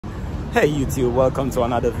Hey YouTube, welcome to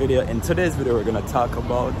another video. In today's video we're going to talk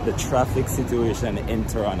about the traffic situation in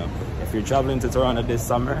Toronto. If you're traveling to Toronto this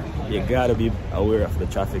summer, you gotta be aware of the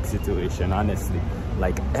traffic situation, honestly.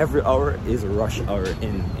 Like every hour is rush hour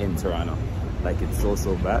in Toronto. Like it's so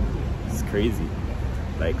bad, it's crazy.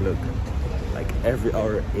 Like look, like every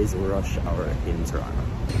hour is rush hour in Toronto.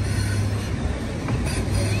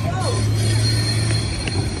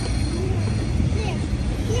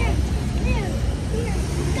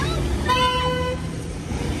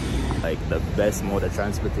 Like the best mode of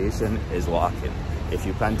transportation is walking. If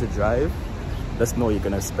you plan to drive, just know you're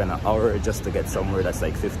gonna spend an hour just to get somewhere that's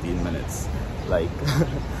like 15 minutes. Like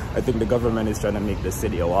I think the government is trying to make the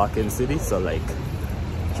city a walking city, so like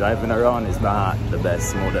driving around is not the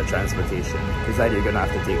best mode of transportation. Because either you're gonna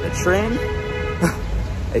have to take the train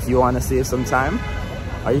if you want to save some time,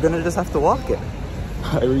 or you're gonna just have to walk it.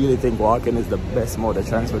 I really think walking is the best mode of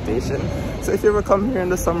transportation. So if you ever come here in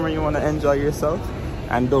the summer and you want to enjoy yourself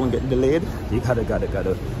and don't get delayed, you gotta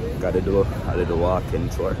do a little walking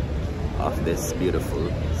tour of this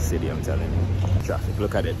beautiful city. I'm telling you, traffic,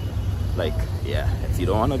 look at it. Like, yeah, if you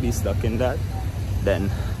don't want to be stuck in that,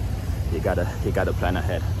 then you gotta plan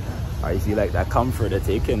ahead. Or if you like that comfort of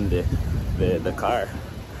taking the car,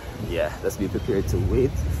 yeah, let's be prepared to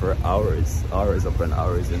wait for hours upon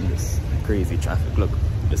hours in this crazy traffic. Look,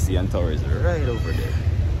 the CN Tower is right over there,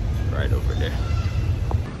 right over there.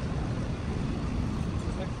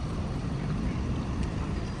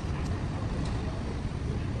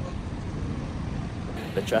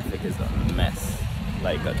 The traffic is a mess,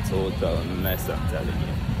 like a total mess, I'm telling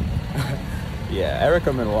you. Yeah, I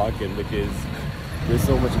recommend walking because there's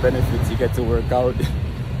so much benefits. You get to work out,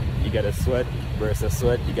 you get a sweat, burst of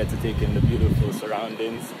sweat, you get to take in the beautiful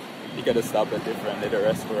surroundings, you get to stop at different little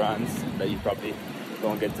restaurants that you probably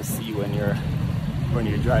don't get to see when you're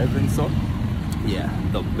driving. So yeah,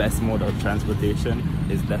 the best mode of transportation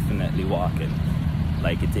is definitely walking.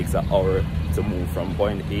 Like it takes an hour to move from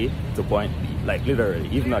point A to point B, like literally,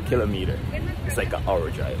 even a kilometer. It's like an hour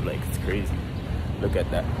drive, like it's crazy. Look at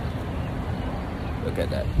that. Look at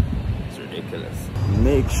that. It's ridiculous.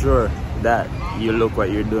 Make sure that you look what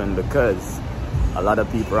you're doing, because a lot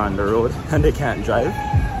of people are on the road and they can't drive.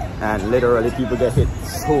 And literally people get hit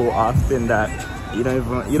so often that you don't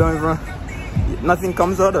even, nothing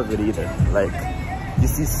comes out of it either. Like you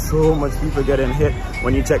see so much people getting hit.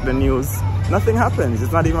 When you check the news, nothing happens.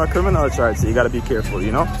 It's not even a criminal charge, so you gotta be careful,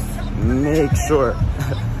 you know? Make sure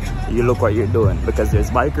you look what you're doing, because there's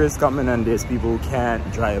bikers coming and there's people who can't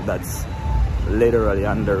drive that's literally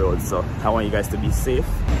on the road. So I want you guys to be safe.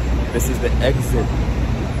 This is the exit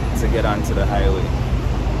to get onto the highway.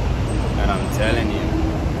 And I'm telling you,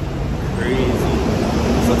 crazy.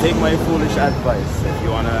 So take my foolish advice. If you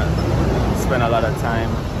wanna spend a lot of time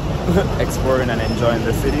exploring and enjoying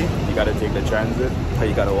the city, you gotta take the transit, or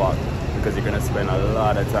you gotta walk, because you're gonna spend a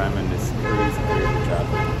lot of time in this crazy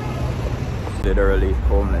traffic. Literally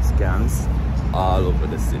homeless camps all over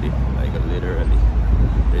the city, like literally.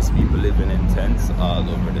 There's people living in tents all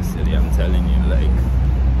over the city, I'm telling you. Like,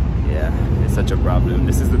 yeah, it's such a problem.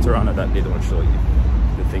 This is the Toronto that they don't show you,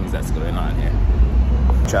 the things that's going on here.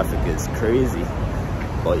 Traffic is crazy,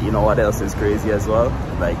 but you know what else is crazy as well?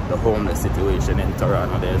 Like the homeless situation in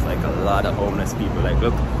Toronto. There's like a lot of homeless people. Like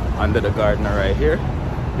look, under the gardener right here,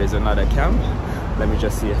 there's another camp. Let me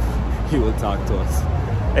just see if he will talk to us.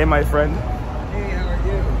 Hey my friend. Hey, how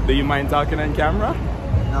are you? Do you mind talking on camera?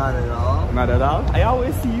 Not at all. Not at all? I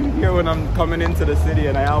always see you here when I'm coming into the city,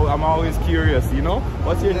 and I'm always curious, you know?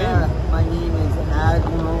 What's your name? My name is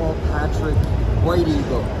Admiral Patrick White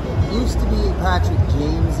Eagle. It used to be Patrick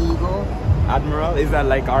James Eagle. Admiral? Is that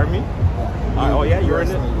like Army? Yeah. Oh yeah, you're in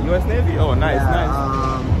the US Navy? Oh, nice, yeah,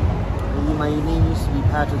 nice. My name used to be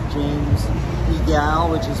Patrick James Eagle,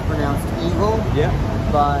 which is pronounced Eagle. Yeah.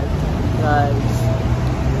 But because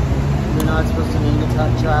you're not supposed to name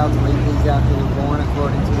a child legally after they're born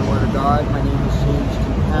according to the word of God, my name was changed to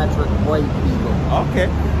Patrick White Eagle. Okay.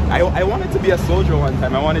 I wanted to be a soldier one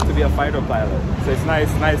time. I wanted to be a fighter pilot. So it's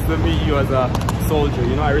nice to meet you as a soldier.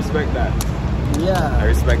 You know, I respect that. Yeah. I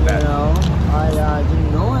respect that. You know, I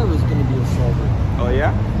didn't know I was going to be a soldier. Oh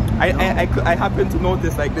yeah? I happened to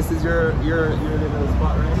notice, like, this is your little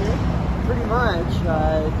spot right here? Pretty much.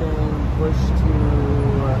 I've been pushed to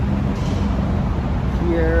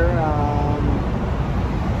here.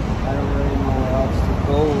 I don't really know where else to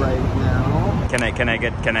go right now.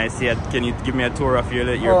 Can you give me a tour of your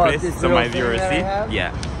place so my viewers see?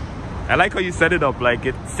 Yeah. I like how you set it up, like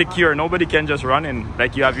it's secure. Nobody can just run in.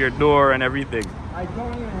 Like you have your door and everything. I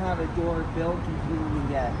don't even have a door built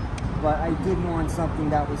completely yet, but I did want something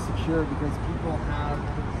that was secure because people have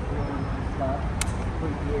been stealing my stuff for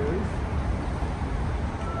years.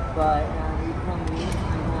 but you come in,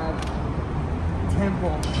 I have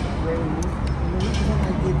temple raised. And the reason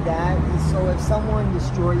I did that is so if someone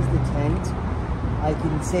destroys the tent, I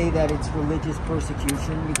can say that it's religious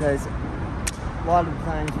persecution, because a lot of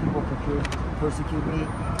times people persecute me,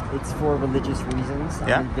 it's for religious reasons.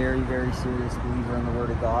 Yeah. I'm a very, very serious believer in the Word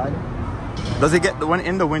of God. Does it get when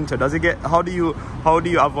in the winter? Does it get? How do you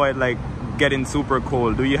avoid like getting super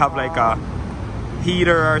cold? Do you have like a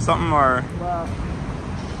heater or something, or? Well,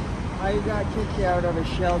 I got kicked out of a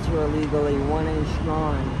shelter illegally, 1 inch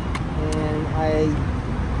gone, and I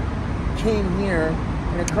came here,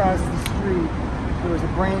 and across the street there was a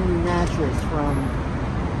brand new mattress from,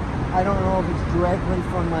 I don't know if it's directly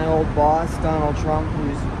from my old boss, Donald Trump,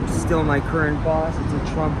 who's still my current boss. It's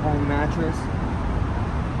a Trump home mattress.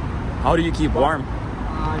 How do you keep warm?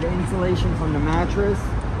 The insulation from the mattress,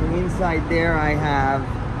 and inside there I have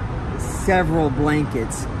several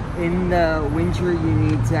blankets. In the winter, you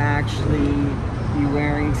need to actually be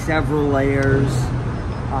wearing several layers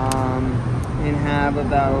and have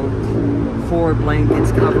about 4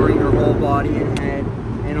 blankets covering your whole body and head,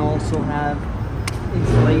 and also have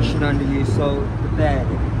insulation under you. So the bed,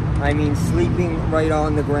 I mean, sleeping right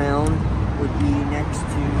on the ground would be next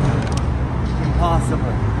to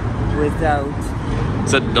impossible without.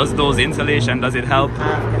 So does those insulation, does it help? You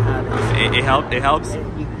have to have it. It helps?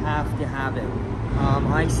 You have to have it.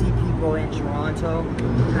 I see people in Toronto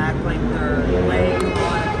act like they're laying on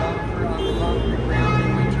the concrete ground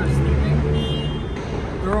in winter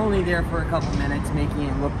sleeping. They're only there for a couple minutes, making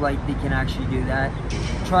it look like they can actually do that.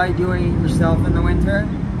 Try doing it yourself in the winter.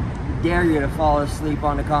 I dare you to fall asleep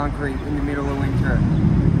on the concrete in the middle of winter.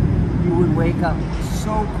 You would wake up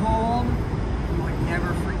so cold, you would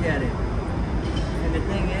never forget it. And the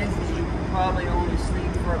thing is you probably only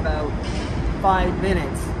sleep for about 5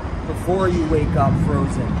 minutes before you wake up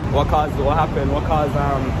frozen. What put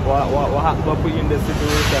you in this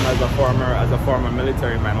situation as a former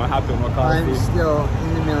military man? What happened? What caused I'm still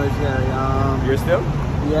in the military. You're still?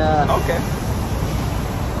 Yeah. Okay.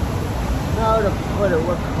 How to put it,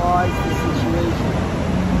 what caused the situation?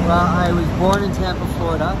 Well, I was born in Tampa,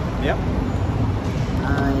 Florida. Yep.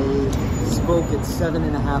 I spoke at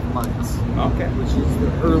 7.5 months. Okay. Which is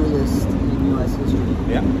the earliest in U.S. history.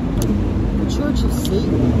 Yeah. The Church of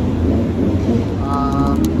Satan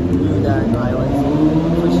knew that I was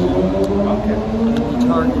Christian. Okay. And they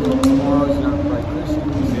targeted tomorrow's young bright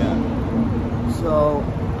Christians. Yeah. So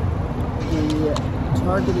they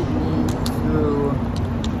targeted me through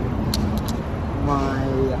my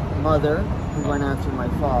mother, who went after my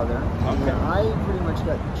father. Okay. And I pretty much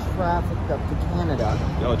got trafficked up to Canada.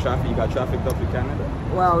 Yo, you got trafficked up to Canada?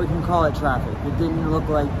 Well, we can call it traffic. It didn't look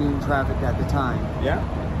like being trafficked at the time. Yeah.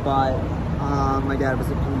 But my dad was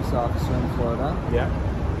a police officer in Florida. Yeah.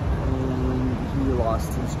 And he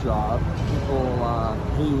lost his job. People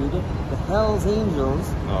paid the Hell's Angels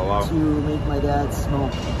to make my dad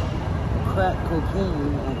smoke crack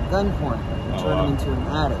cocaine at gunpoint and turn him into an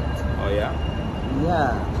addict. Oh, yeah?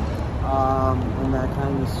 Yeah. And that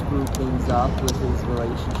kind of screwed things up with his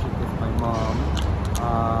relationship with my mom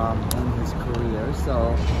and his career.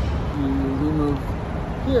 So we moved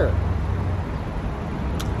here.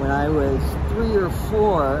 When I was 3 or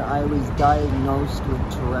 4, I was diagnosed with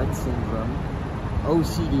Tourette syndrome,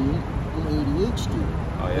 OCD, and ADHD.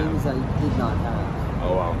 Oh, yeah. Things I did not have.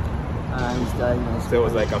 Oh, wow. I was diagnosed. So it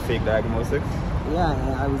was like a fake diagnosis? Yeah,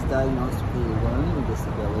 and I was diagnosed with a learning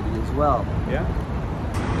disability as well. Yeah.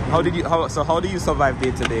 How do you survive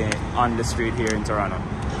day to day on the street here in Toronto?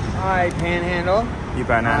 I panhandle. You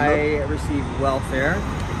panhandle? I receive welfare.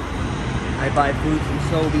 I buy food from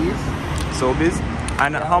Sobeys. Sobeys?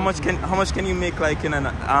 And yeah. How much can you make like in a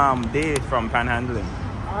day from panhandling?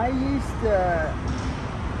 I used to.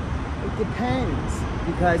 It depends,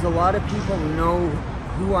 because a lot of people know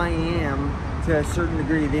who I am to a certain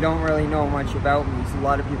degree. They don't really know much about me. So a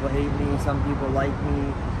lot of people hate me. Some people like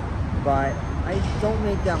me, but I don't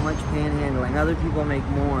make that much panhandling. Other people make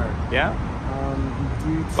more. Yeah.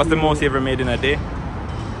 What's the most you ever made in a day?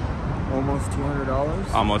 Almost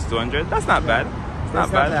 $200. Almost 200. That's not bad. It's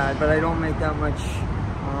not bad. But I don't make that much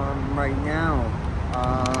right now.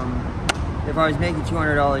 If I was making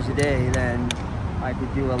 $200 a day, then I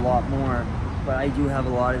could do a lot more. But I do have a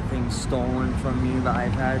lot of things stolen from me. But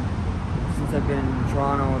I've had, since I've been in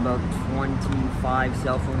Toronto, about 25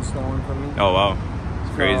 cell phones stolen from me. Oh wow.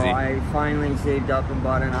 Crazy. So I finally saved up and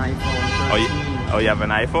bought an iPhone 13. Oh, you have an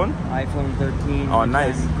iPhone? iPhone 13. Oh,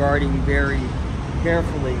 nice. I'm guarding very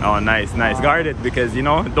carefully. Oh, nice. Guard it, because, you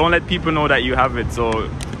know, don't let people know that you have it, so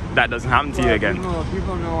that doesn't happen to you again.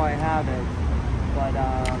 People know I have it, but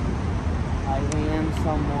I am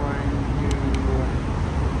someone who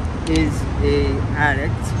is a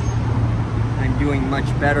addict. I'm doing much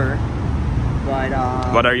better, but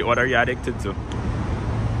what are you addicted to?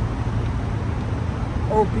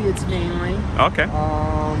 Opiates mainly. Okay.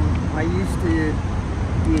 I used to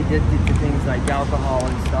be addicted to things like alcohol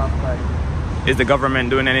and stuff, but is the government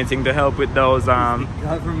doing anything to help with those? Is the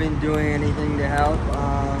government doing anything to help?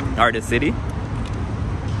 Or the city?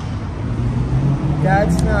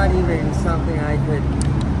 That's not even something I could.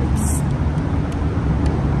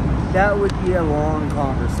 That would be a long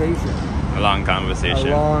conversation. A long conversation.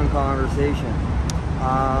 A long conversation.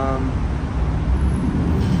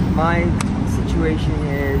 My situation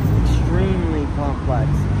is extremely complex,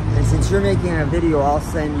 and since you're making a video, I'll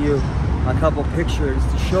send you a couple pictures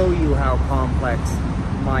to show you how complex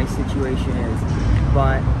my situation is.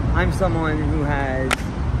 But I'm someone who has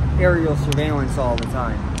aerial surveillance all the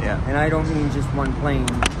time. Yeah. And I don't mean just one plane.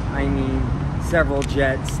 I mean several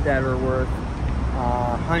jets that are worth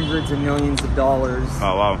hundreds of millions of dollars.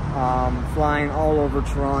 Oh, wow. Flying all over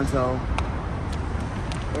Toronto.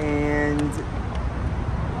 And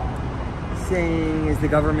saying, is the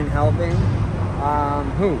government helping?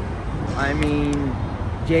 Who? I mean,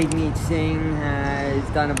 Jagmeet Singh has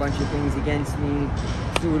done a bunch of things against me.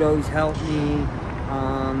 Trudeau's helped me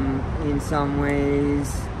in some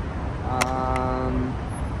ways.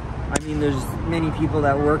 I mean, there's many people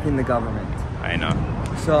that work in the government. I know.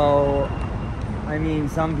 So, I mean,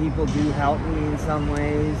 some people do help me in some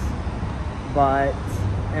ways, but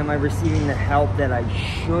am I receiving the help that I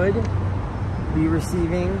should be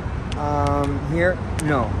receiving here?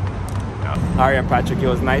 No. Alright, Patrick, it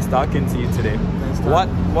was nice talking to you today.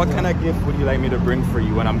 What kind of gift would you like me to bring for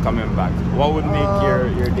you when I'm coming back? What would make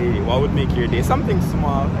your day? What would make your day? Something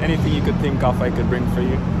small, anything you could think of I could bring for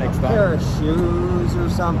you next time? A pair of shoes or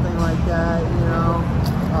something like that, you know.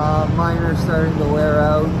 Mine are starting to wear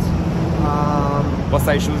out. What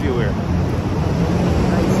size shoes you wear?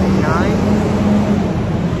 I'd say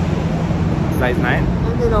 9. Size 9?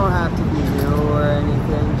 And they don't have to be new or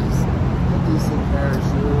anything, just a decent pair of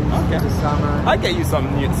shoes for the summer. I'll get you some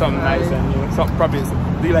nice and new. Probably.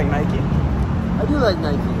 Do you like Nike? I do like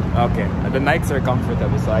Nike. Okay, the Nikes are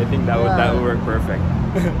comfortable, so I think that would work perfect.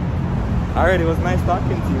 Alright, it was nice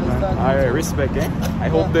talking to you, man. Alright, respect, eh? I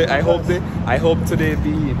hope today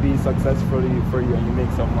be successful for you and you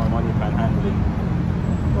make some more money panhandling.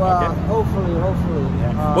 Well, okay? hopefully.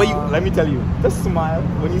 Yeah. Well, let me tell you, just smile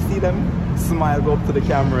when you see them. Smile, go up to the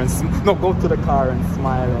camera and go to the car and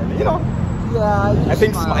smile, and you know. Yeah, I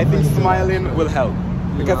think smiling will help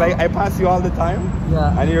because I pass you all the time.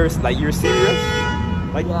 Yeah. And you're serious.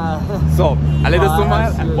 Like, yeah. So a little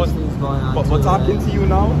smile, but talking to you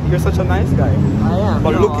now, you're such a nice guy. I am.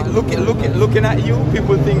 But looking at you,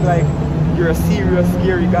 people think like you're a serious,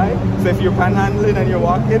 scary guy. So if you're panhandling and you're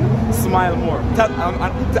walking, smile more.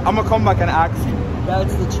 I'm gonna come back and ask you.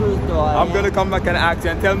 That's the truth, though. I'm gonna come back and ask you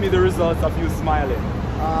and tell me the results of you smiling.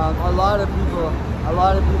 A lot of people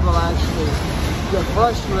actually get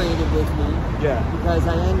frustrated with me. Yeah. Because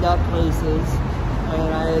I end up places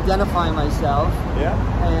and I identify myself. Yeah.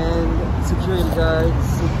 And security guards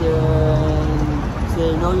sit there and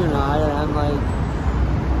say, "No, you're not." And I'm like,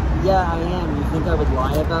 "Yeah, I am. You think I would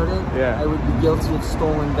lie about it? Yeah. I would be guilty of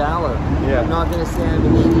stolen valor. Yeah. I'm not going to say I'm a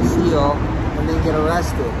Navy SEAL and then get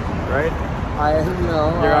arrested." Right.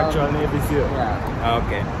 You're actual Navy SEAL. Yeah.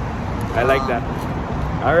 Okay. I like that.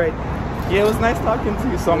 All right. Yeah, it was nice talking to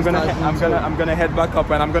you. So I'm gonna head back up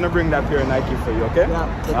and I'm gonna bring that pair of Nike for you. Okay.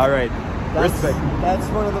 Yeah. All right. Respect. That's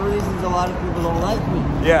one of the reasons a lot of people don't like me.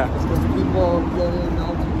 Yeah. It's because people get in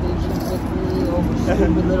altercations with me over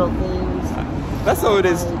stupid little things. That's how it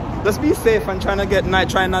is. Just be safe and try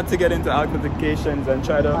not to get into altercations and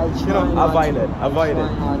try to avoid it. Avoid it.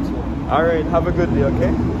 All right. Have a good day.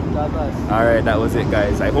 Okay. God bless. All right. That was it,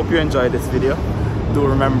 guys. I hope you enjoyed this video. Do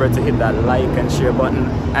remember to hit that like and share button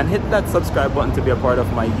and hit that subscribe button to be a part of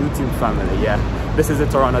my YouTube family. Yeah, this is the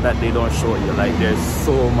Toronto that they don't show you. Like, there's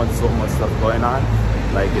so much stuff going on.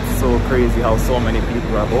 Like, it's so crazy how so many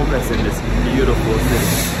people are homeless in this beautiful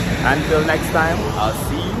city. Until next time, I'll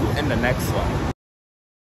see you in the next one.